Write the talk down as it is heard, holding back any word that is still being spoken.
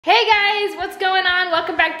Hey guys, what's going on?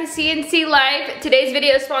 Welcome back to CNC Live. Today's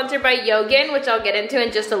video is sponsored by Yogan, which I'll get into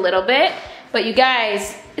in just a little bit. But you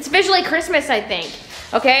guys, it's officially Christmas, I think.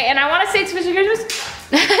 Okay, and I want to say it's officially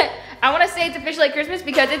Christmas. I want to say it's officially Christmas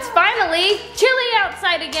because it's finally chilly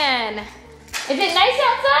outside again. Is it nice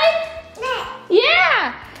outside?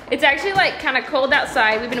 Yeah. It's actually like kind of cold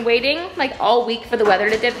outside. We've been waiting like all week for the weather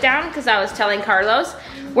to dip down because I was telling Carlos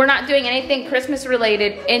we're not doing anything Christmas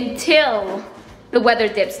related until the weather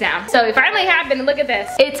dips down. So it finally happened. Look at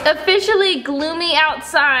this. It's officially gloomy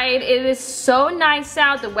outside. It is so nice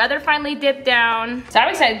out. The weather finally dipped down. So I'm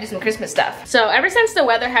excited to do some Christmas stuff. So ever since the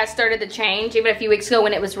weather has started to change, even a few weeks ago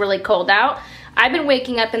when it was really cold out, I've been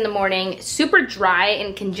waking up in the morning super dry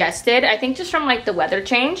and congested. I think just from like the weather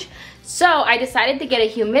change. So I decided to get a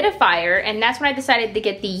humidifier, and that's when I decided to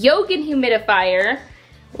get the Yogan humidifier.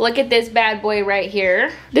 Look at this bad boy right here.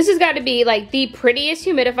 This has got to be like the prettiest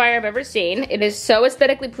humidifier I've ever seen. It is so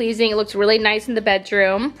aesthetically pleasing. It looks really nice in the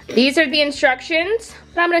bedroom. These are the instructions,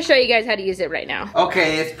 but I'm gonna show you guys how to use it right now.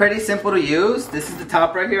 Okay, it's pretty simple to use. This is the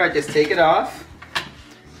top right here. I just take it off.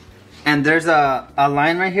 And there's a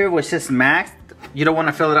line right here which is maxed. You don't want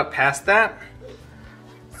to fill it up past that.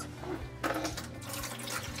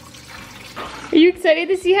 Are you excited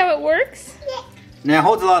to see how it works? Now it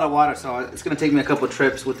holds a lot of water, so it's gonna take me a couple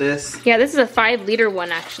trips with this. Yeah, this is a 5-liter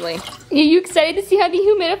one actually. Are you excited to see how the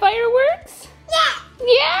humidifier works?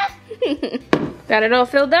 Yeah! Got it all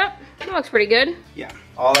filled up? That looks pretty good. Yeah.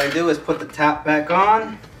 All I do is put the top back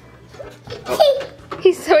on. Oh.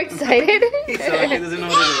 He's so excited. He doesn't know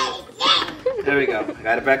what it is. There we go. I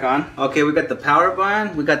got it back on. Okay, we got the power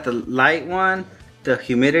button, we got the light one, the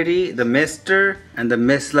humidity, the mister, and the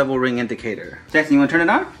mist level ring indicator. Jackson, you wanna turn it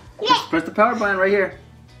on? Just press the power button right here.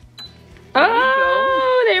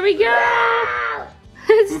 Oh, there we go.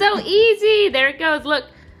 It's so easy. There it goes. Look.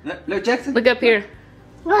 Look, Jackson. Look up here.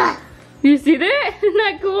 You see that? Isn't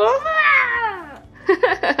that cool?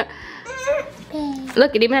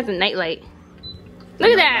 Look, it even has a night light.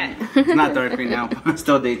 Look at that. It's not dark right now. It's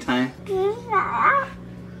still daytime. I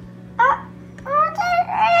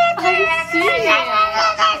see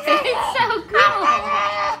it. It's so cool.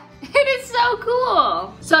 It is so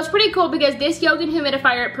cool. So it's pretty cool because this Yogan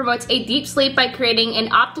humidifier promotes a deep sleep by creating an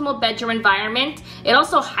optimal bedroom environment. It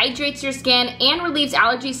also hydrates your skin and relieves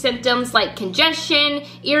allergy symptoms like congestion,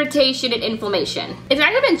 irritation, and inflammation. It's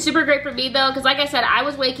actually been super great for me though, because like I said, I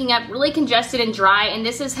was waking up really congested and dry, and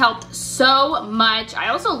this has helped so much. I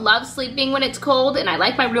also love sleeping when it's cold, and I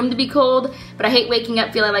like my room to be cold, but I hate waking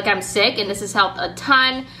up feeling like I'm sick, and this has helped a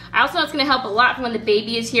ton. I also know it's gonna help a lot for when the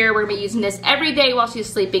baby is here. We're gonna be using this every day while she's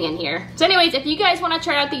sleeping in here. So anyways, if you guys wanna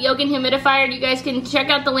try out the Yogan humidifier, you guys can check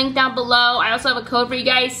out the link down below. I also have a code for you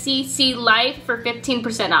guys, CC Life, for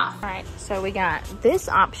 15% off. All right, so we got this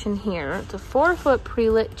option here. It's a 4-foot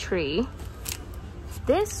pre-lit tree.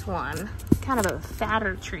 This one, kind of a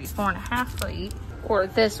fatter tree, 4.5 feet. Or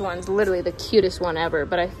this one's literally the cutest one ever,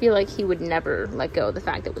 but I feel like he would never let go of the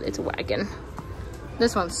fact that it's a wagon.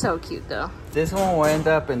 This one's so cute though. This one will end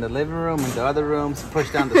up in the living room, in the other rooms, push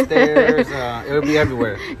down the stairs. It'll be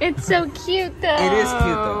everywhere. It's so cute though. It is cute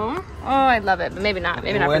though. Oh, I love it, but maybe not.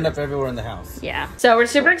 Maybe not. It'll end up everywhere in the house. Yeah. So we're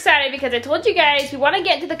super excited because I told you guys we want to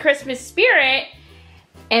get into the Christmas spirit,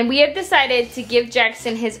 and we have decided to give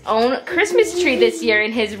Jackson his own Christmas tree this year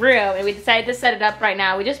in his room, and we decided to set it up right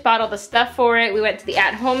now. We just bought all the stuff for it. We went to the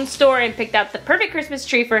at-home store and picked out the perfect Christmas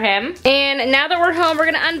tree for him. And now that we're home, we're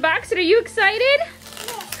gonna unbox it. Are you excited?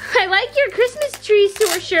 I like your Christmas tree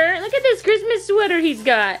shirt. Look at this Christmas sweater he's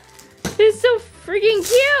got. It's so freaking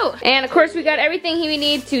cute. And of course we got everything we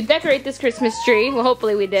need to decorate this Christmas tree. Well,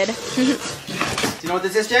 hopefully we did. Do you know what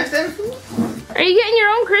this is, Jackson? Are you getting your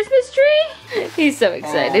own Christmas tree? He's so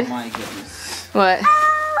excited. Oh my goodness. What?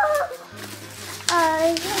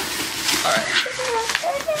 Alright.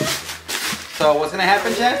 So what's gonna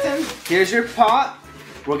happen, Jackson? Here's your pot.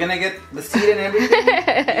 We're gonna get the seed and everything. You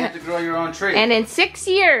have to grow your own tree. And in 6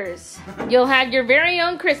 years, you'll have your very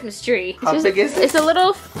own Christmas tree. How big is it? It's a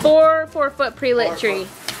little 4-foot pre-lit tree.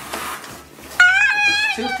 It's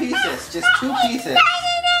just 2 pieces. Just 2 pieces.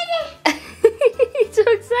 He's so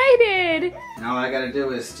excited. Now all I gotta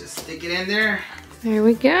do is just stick it in there. There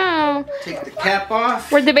we go. Take the cap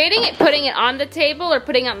off. We're debating putting it on the table or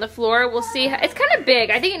putting it on the floor. We'll see. It's kind of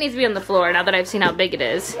big. I think it needs to be on the floor now that I've seen how big it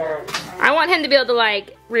is. I want him to be able to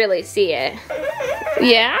like really see it.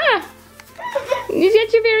 Yeah? You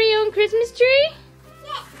got your very own Christmas tree?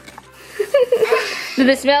 Does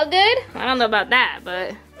it smell good? I don't know about that,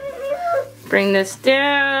 but bring this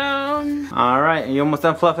down. All right, you almost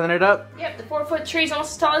done fluffing it up? Yep, the 4-foot tree's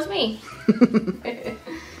almost as tall as me.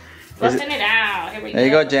 Fluffing it out. Here we go. There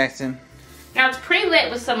you go, Jackson. Now it's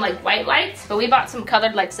pre-lit with some like white lights, but we bought some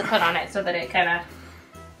colored lights to put on it so that it kind of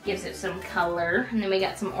gives it some color. And then we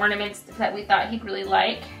got some ornaments that we thought he'd really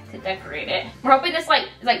like to decorate it. We're hoping this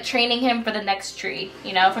like training him for the next tree.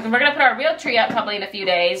 You know, we're gonna put our real tree up probably in a few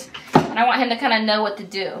days, and I want him to kind of know what to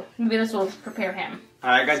do. Maybe this will prepare him. All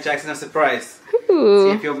right, I got Jackson a surprise. Ooh.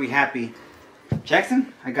 See if he'll be happy.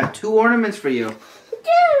 Jackson, I got 2 ornaments for you.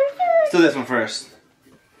 Let's do this one first.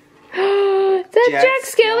 Is that Jack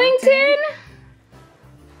Skellington?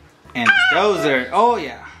 And Dozer. Oh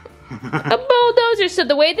yeah. A bulldozer. So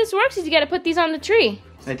the way this works is you gotta put these on the tree.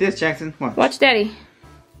 Like this, Jackson. Watch Daddy.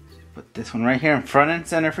 Put this one right here in front and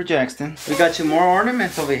center for Jackson. We got you more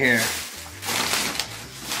ornaments over here.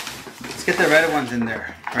 Let's get the red ones in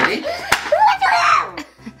there. Ready?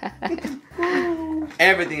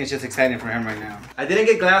 Everything is just exciting for him right now. I didn't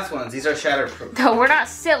get glass ones. These are shatterproof. No, we're not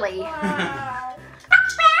silly.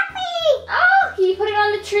 Oh, can you put it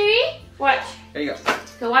on the tree? Watch. There you go.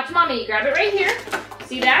 So watch Mommy. You grab it right here.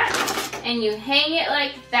 See that? And you hang it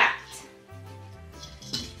like that.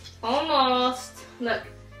 Almost. Look.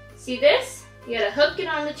 See this? You gotta hook it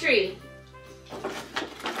on the tree.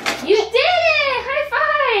 You did it! High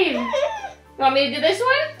five! You want me to do this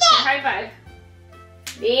one? Yeah. High five.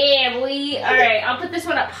 Yeah, boy. Alright, I'll put this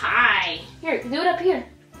one up high. Here, do it up here.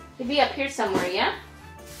 It'll be up here somewhere, yeah?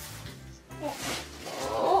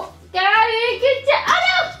 Oh, got it! Good job! Oh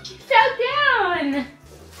no! It fell down!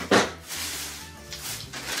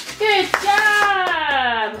 Good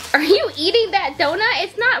job! Are you eating that donut?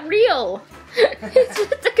 It's not real. It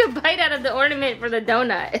just took a bite out of the ornament for the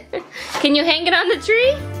donut. Can you hang it on the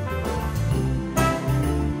tree?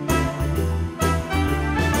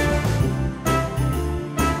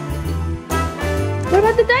 What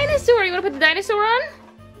about the dinosaur? You want to put the dinosaur on?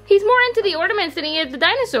 He's more into the ornaments than he is the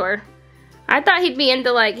dinosaur. I thought he'd be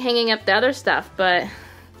into like hanging up the other stuff, but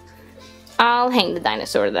I'll hang the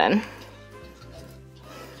dinosaur then.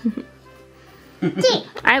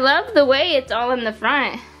 I love the way it's all in the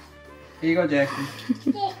front. Here you go, Jackson.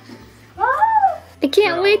 I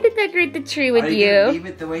can't wait to decorate the tree with you. Are you gonna leave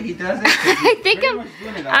it the way he does it? I think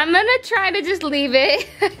I'm gonna try to just leave it.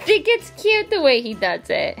 I think it's cute the way he does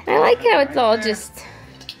it. I like how it's all just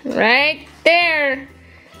right there.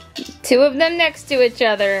 2 of them next to each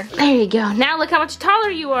other. There you go. Now look how much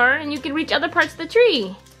taller you are, and you can reach other parts of the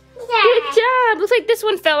tree. Yeah. Good job. Looks like this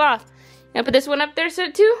one fell off. Now put this one up there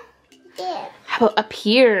so too. Yeah. How about up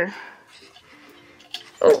here?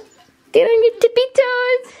 Oh. Get on your tippy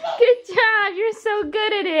toes. Good job. You're so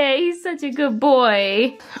good at it. He's such a good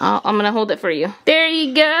boy. Oh, I'm going to hold it for you. There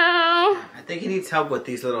you go. I think he needs help with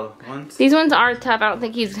these little ones. These ones are tough. I don't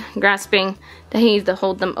think he's grasping that he needs to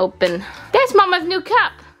hold them open. That's Mama's new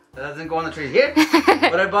cup. That doesn't go on the tree. Here.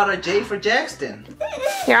 But I bought a J for Jackson.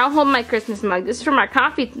 Here, I'll hold my Christmas mug. This is for my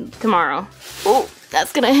coffee tomorrow. Oh,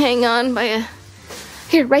 that's going to hang on by a...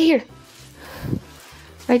 Here, right here.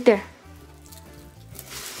 Right there.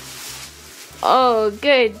 Oh,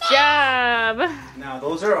 good job. Now,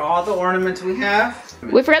 those are all the ornaments we have.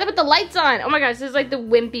 We forgot to put the lights on. Oh my gosh, this is like the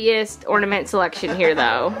wimpiest ornament selection here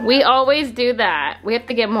though. We always do that. We have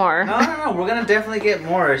to get more. No, we're gonna definitely get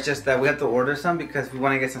more. It's just that we have to order some because we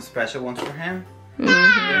want to get some special ones for him. We don't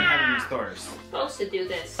have them in stores. I'm supposed to do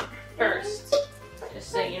this first,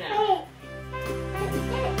 just so you know.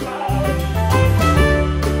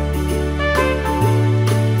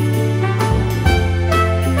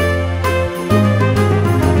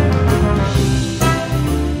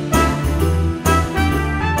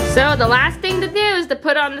 So the last thing to do is to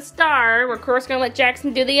put on the star. We're of course gonna let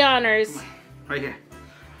Jackson do the honors. Right here.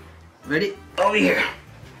 Ready? Over here.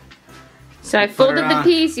 So I folded the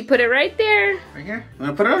piece, you put it right there. Right here? I'm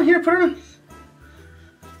gonna put it on here, put it on.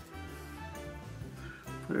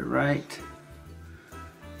 Put it right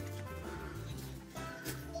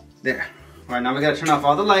there. Alright, now we gotta turn off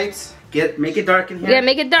all the lights. Make it dark in here. Yeah,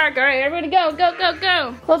 make it dark. Alright, everybody go, go, go,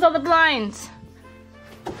 go. Close all the blinds.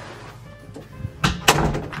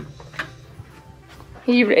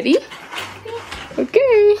 Are you ready?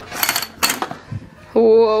 Okay.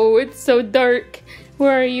 Whoa, it's so dark.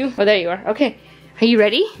 Where are you? Oh, there you are. Okay. Are you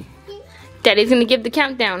ready? Daddy's gonna give the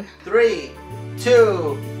countdown. 3,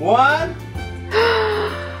 2, 1.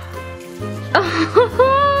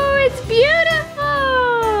 Oh, it's beautiful.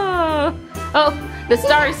 Oh, the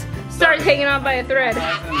star's hanging on by a thread.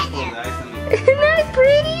 Isn't that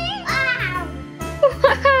pretty? Wow,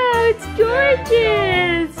 it's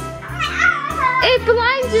gorgeous. It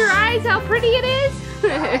blinds your eyes how pretty it is.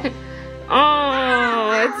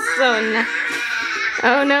 Oh, it's so nice.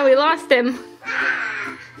 Oh no, we lost him.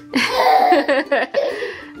 Let's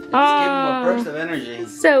give him a burst of energy.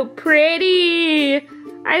 So pretty.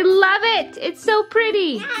 I love it. It's so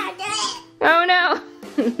pretty. Oh no.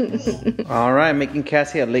 All right, making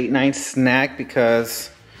Cassie a late night snack because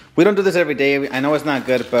we don't do this every day. I know it's not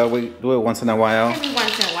good, but we do it once in a while. Maybe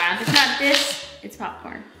once in a while. If it's not this, it's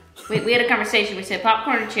popcorn. We had a conversation. We said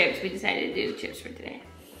popcorn or chips. We decided to do chips for today.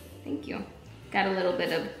 Thank you. Got a little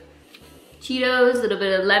bit of Cheetos, a little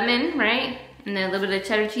bit of lemon, right? And then a little bit of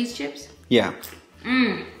cheddar cheese chips. Yeah.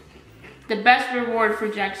 Mmm. The best reward for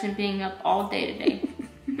Jackson being up all day today.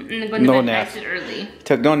 And then going to No bed nap. nice and early.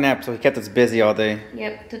 Took no nap, so he kept us busy all day.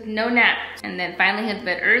 Yep, took no nap. And then finally hit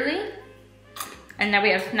bed early. And now we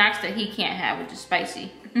have snacks that he can't have, which is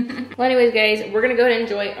spicy. Well, anyways, guys, we're gonna go ahead and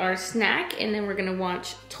enjoy our snack, and then we're gonna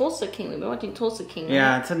watch Tulsa King. We've been watching Tulsa King. Right?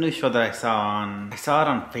 Yeah, it's a new show that I saw it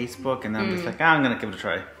on Facebook, and I'm just like, I'm gonna give it a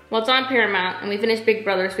try. Well, it's on Paramount, and we finished Big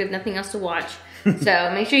Brother, so we have nothing else to watch.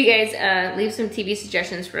 So make sure you guys leave some TV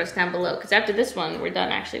suggestions for us down below, because after this one, we're done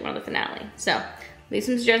actually, we're on the finale. So leave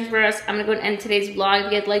some suggestions for us. I'm gonna go ahead and end today's vlog.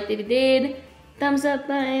 If you guys liked it, if you did, thumbs up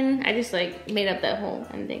button. I just like made up that whole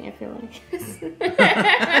ending, I feel like.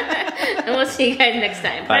 And we'll see you guys next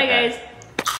time. Bye guys.